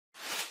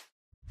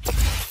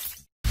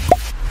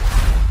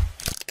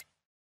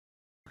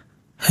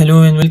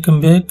Hello and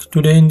welcome back.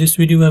 Today in this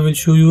video I will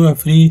show you a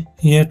free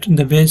yet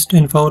the best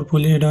and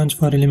powerful add-ons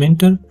for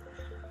Elementor.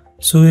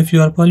 So if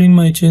you are following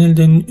my channel,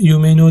 then you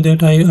may know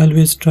that I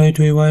always try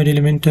to avoid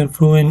Elementor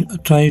Pro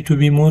and try to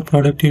be more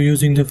productive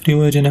using the free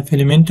version of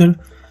Elementor.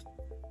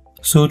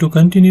 So to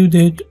continue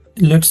that,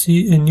 let's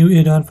see a new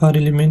add-on for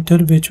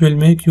Elementor which will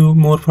make you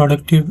more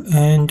productive,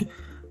 and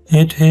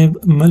it have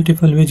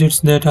multiple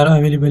widgets that are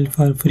available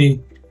for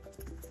free.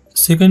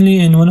 Secondly,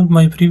 in one of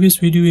my previous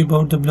video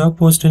about the blog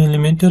post in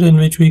Elementor, in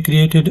which we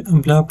created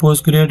blog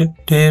post grid,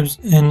 tabs,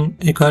 and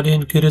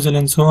accordion, carousel,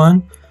 and so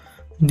on,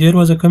 there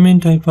was a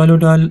comment. I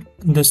followed all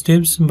the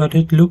steps, but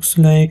it looks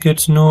like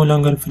it's no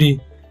longer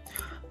free.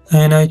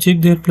 And I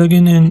checked their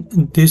plugin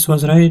and this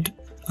was right.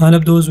 All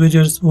of those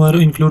widgets were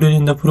included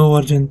in the pro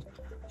version.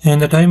 And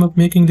the time of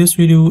making this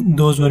video,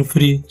 those were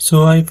free.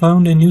 So I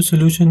found a new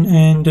solution,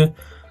 and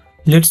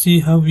let's see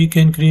how we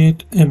can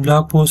create a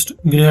blog post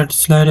grid,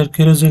 slider,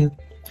 carousel,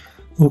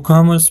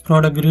 Woocommerce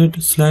product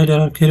grid, slider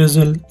or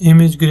carousel,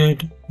 image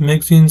grid,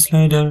 magazine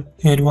slider,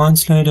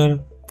 advanced slider,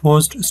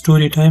 post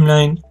story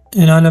timeline,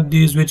 and all of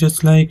these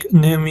widgets like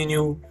name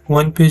menu,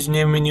 one page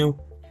name menu,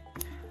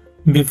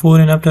 before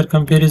and after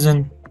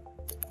comparison,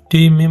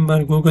 team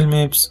member, Google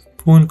Maps,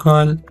 phone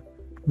call,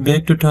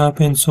 back to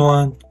top, and so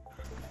on.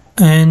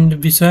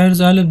 And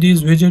besides all of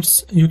these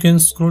widgets, you can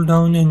scroll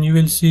down and you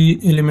will see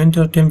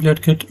Elementor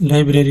template kit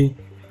library.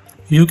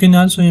 You can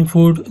also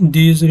import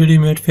these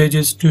ready-made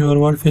pages to your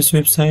WordPress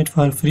website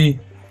for free.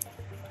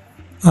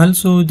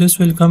 Also, this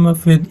will come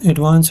up with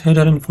advanced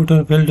header and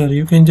footer builder.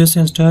 You can just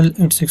install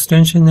its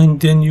extension and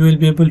then you will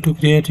be able to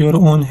create your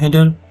own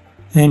header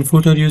and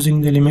footer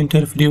using the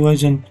Elementor free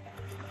version.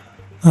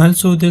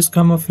 Also, this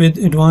come up with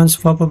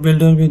advanced pop-up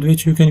builder with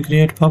which you can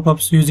create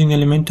pop-ups using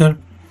Elementor.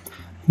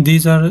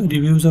 These are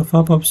reviews of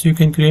pop-ups. You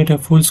can create a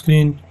full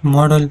screen,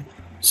 model,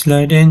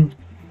 slide in,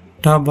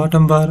 top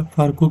bottom bar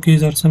for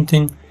cookies or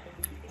something,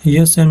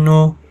 yes and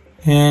no,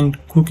 and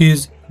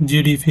cookies,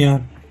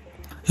 GDPR.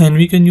 And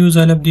we can use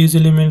all of these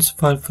elements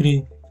for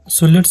free.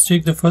 So let's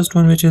check the first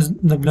one, which is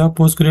the blog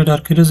post grid or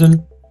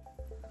carousel.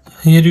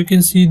 Here you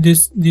can see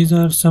these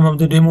are some of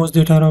the demos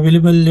that are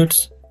available.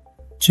 Let's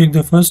check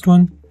the first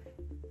one.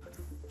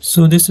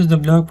 So this is the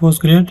blog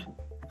post grid.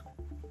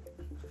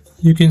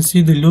 You can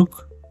see the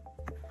look.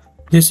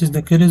 This is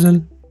the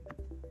carousel.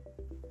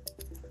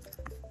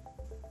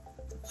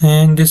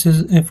 And this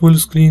is a full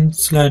screen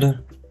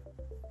slider.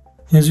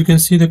 As you can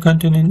see, the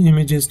content and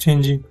image is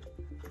changing.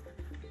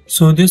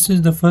 So this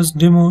is the first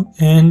demo,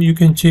 and you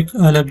can check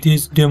all of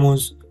these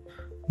demos.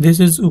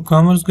 This is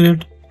Woocommerce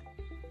Grid.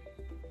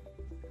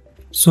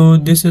 So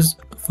this is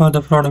for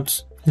the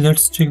products.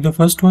 Let's check the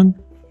first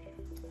one.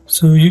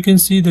 So you can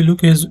see the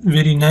look is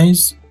very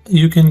nice.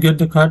 You can get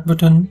the cart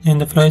button and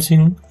the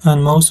pricing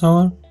on mouse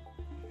over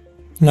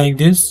like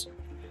this.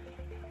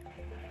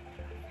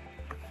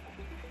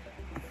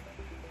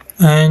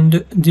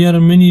 And there are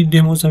many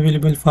demos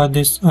available for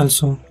this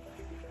also.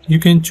 You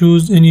can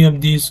choose any of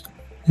these.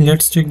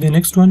 Let's check the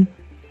next one.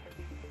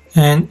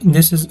 And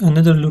this is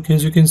another look.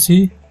 As you can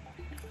see,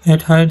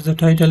 it hides the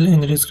title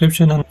and the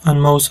description on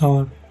mouse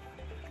over.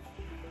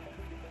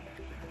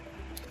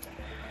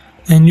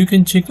 And you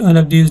can check all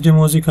of these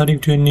demos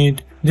according to your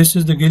need. This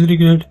is the gallery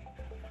grid.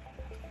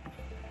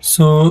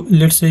 So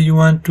let's say you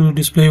want to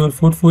display your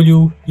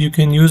portfolio, you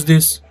can use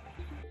this.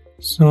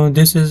 So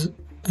this is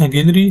a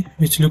gallery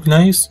which look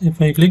nice. If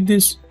I click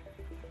this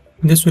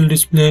will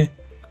display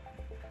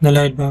the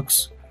light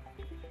box.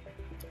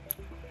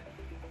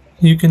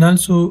 You can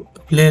also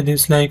play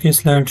this like a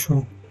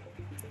slideshow.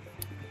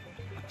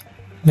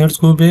 Let's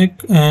go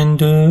back,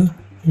 and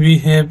we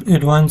have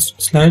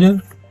advanced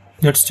slider.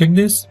 Let's check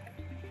this.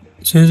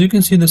 So as you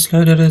can see, the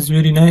slider is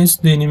very nice.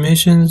 The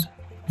animations,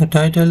 the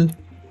title,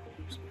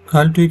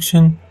 call to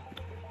action,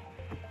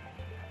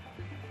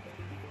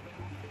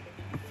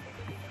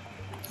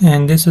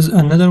 and this is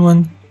another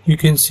one. You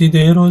can see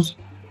the arrows.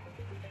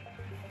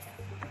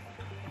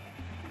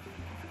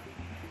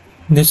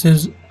 This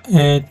is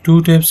a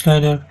 2-tab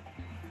slider.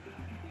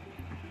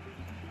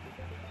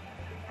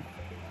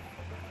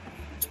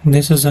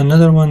 This is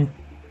another one,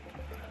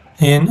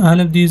 and all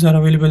of these are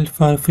available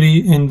for free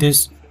in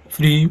this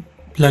free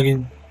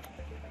plugin.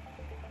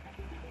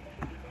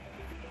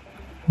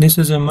 This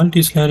is a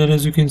multi-slider.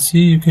 As you can see,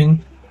 you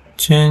can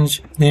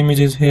change the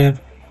images here,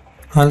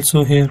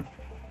 also here.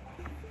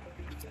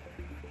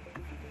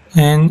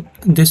 And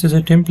this is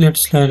a template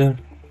slider.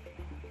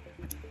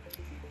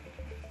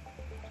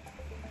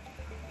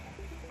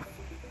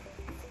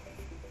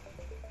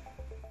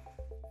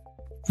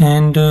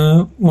 And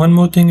one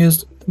more thing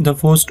is the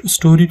post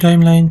story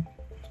timeline.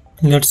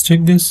 Let's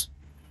check this.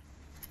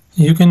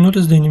 You can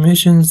notice the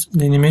animations.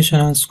 The animation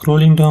are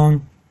scrolling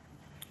down,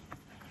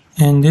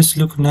 and this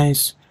look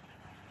nice.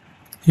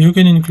 You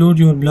can include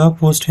your blog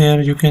post here.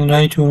 You can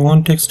write your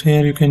own text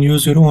here. You can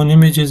use your own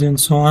images and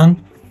so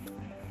on.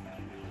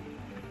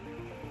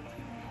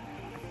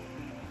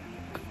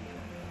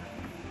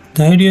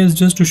 The idea is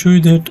just to show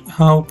you that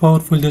how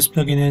powerful this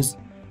plugin is.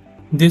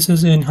 This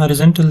is a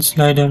horizontal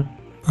slider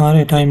or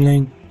a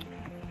timeline.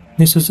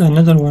 This is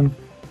another one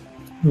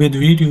with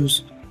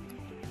videos.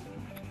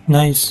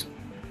 Nice.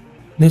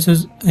 This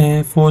is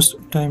a forced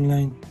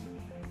timeline.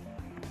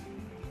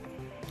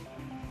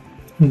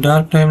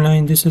 Dark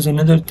timeline. This is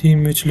another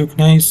theme which look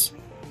nice.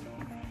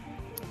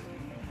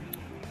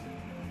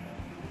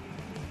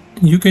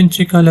 You can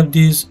check all of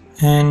these,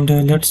 and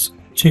let's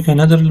check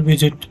another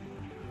widget.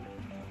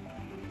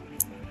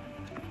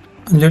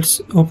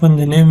 Let's open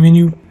the name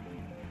menu.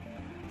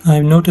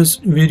 I've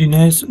noticed very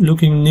nice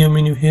looking name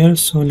menu here,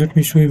 so let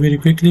me show you very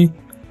quickly.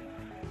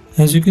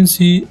 As you can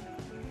see,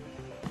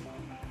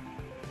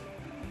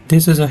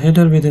 this is a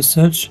header with a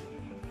search,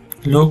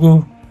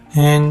 logo,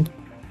 and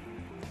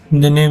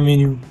the name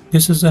menu.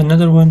 This is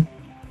another one.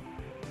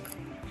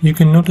 You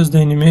can notice the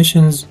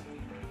animations,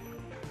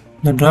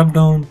 the drop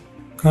down,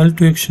 call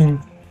to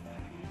action,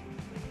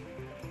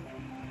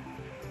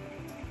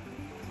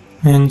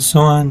 and so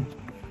on.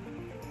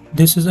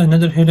 This is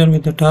another header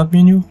with the top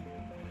menu.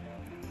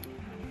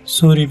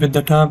 Sorry, with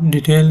the top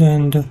detail,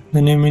 and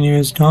the name menu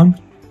is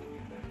down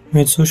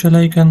with social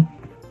icon.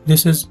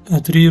 This is a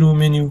 3-row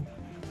menu.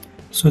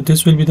 So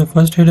this will be the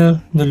first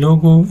header, the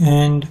logo,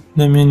 and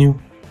the menu.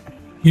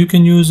 You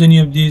can use any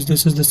of these.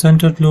 This is the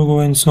centered logo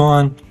and so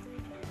on.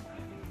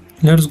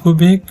 Let's go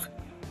back.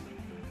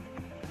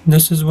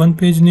 This is one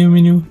page new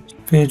menu,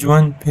 page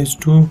 1, page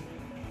 2,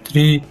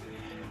 3.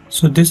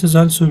 So this is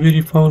also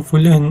very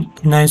powerful and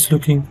nice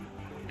looking.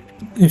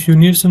 If you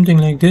need something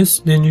like this,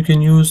 then you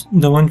can use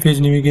the one page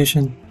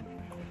navigation.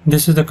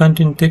 This is the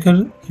content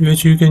ticker,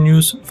 which you can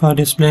use for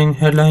displaying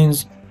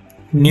headlines,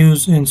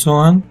 news, and so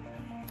on.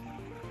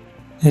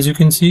 As you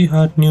can see,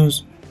 hot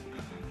news.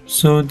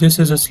 So this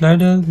is a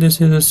slider.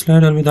 This is a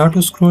slider with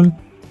auto scroll.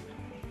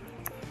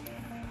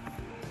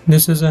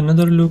 This is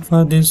another look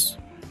for this.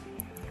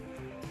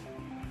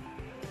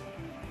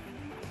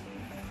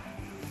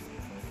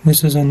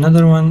 This is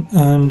another one,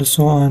 and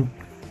so on.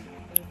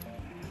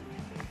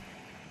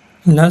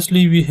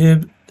 Lastly, we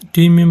have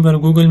team member,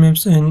 Google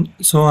Maps, and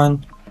so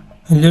on.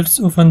 Let's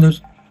open the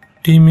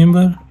team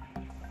member,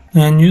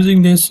 and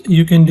using this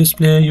you can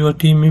display your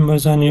team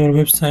members on your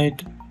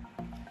website.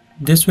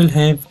 This will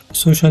have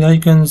social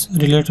icons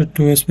related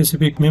to a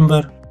specific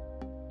member.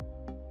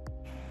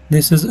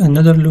 This is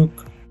another look,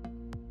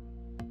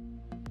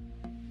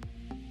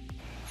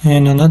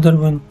 and another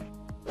one.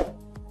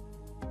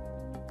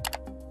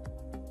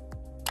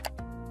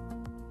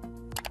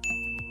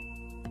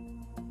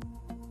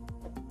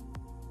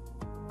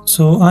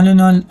 So all in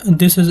all,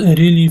 this is a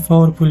really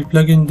powerful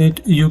plugin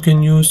that you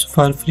can use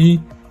for free.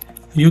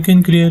 You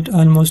can create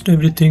almost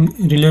everything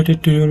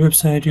related to your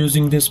website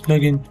using this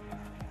plugin.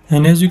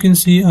 And as you can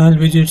see, all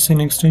widgets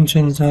and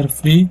extensions are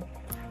free.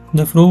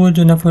 The pro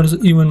version offers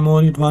even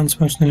more advanced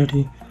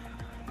functionality.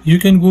 You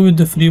can go with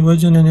the free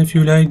version, and if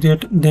you like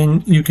that,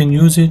 then you can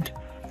use it.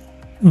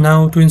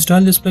 Now to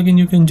install this plugin,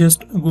 you can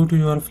just go to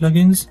your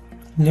plugins.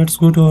 Let's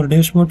go to our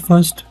dashboard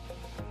first.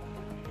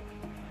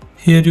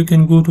 Here you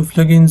can go to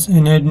plugins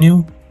and add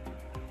new,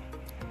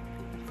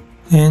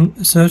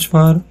 and search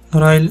for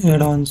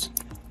Addons.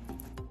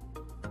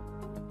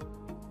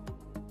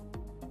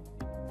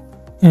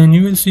 And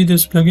you will see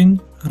this plugin,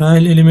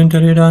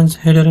 Elementor Addons,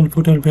 header and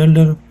footer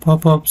builder,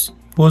 pop-ups,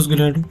 post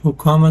grid,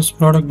 Woocommerce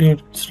product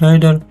grid,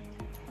 slider,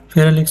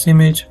 parallax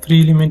image,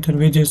 free Elementor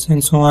widgets,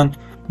 and so on.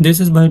 This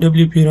is by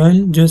WP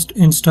Royal. Just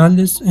install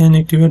this and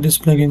activate this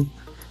plugin.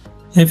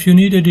 If you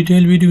need a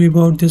detailed video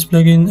about this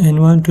plugin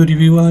and want to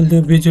review all the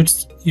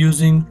widgets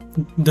using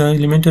the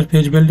Elementor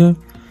page builder,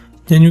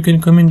 then you can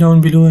comment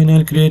down below and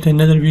I'll create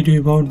another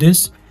video about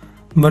this.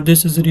 But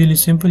this is really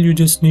simple. You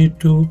just need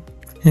to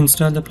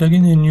install the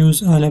plugin and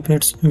use all of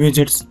its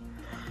widgets.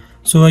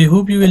 So I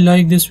hope you will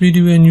like this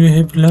video and you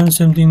have learned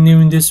something new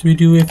in this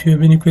video. If you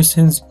have any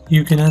questions,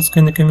 you can ask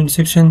in the comment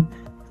section.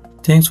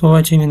 Thanks for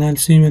watching, and I'll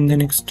see you in the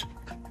next.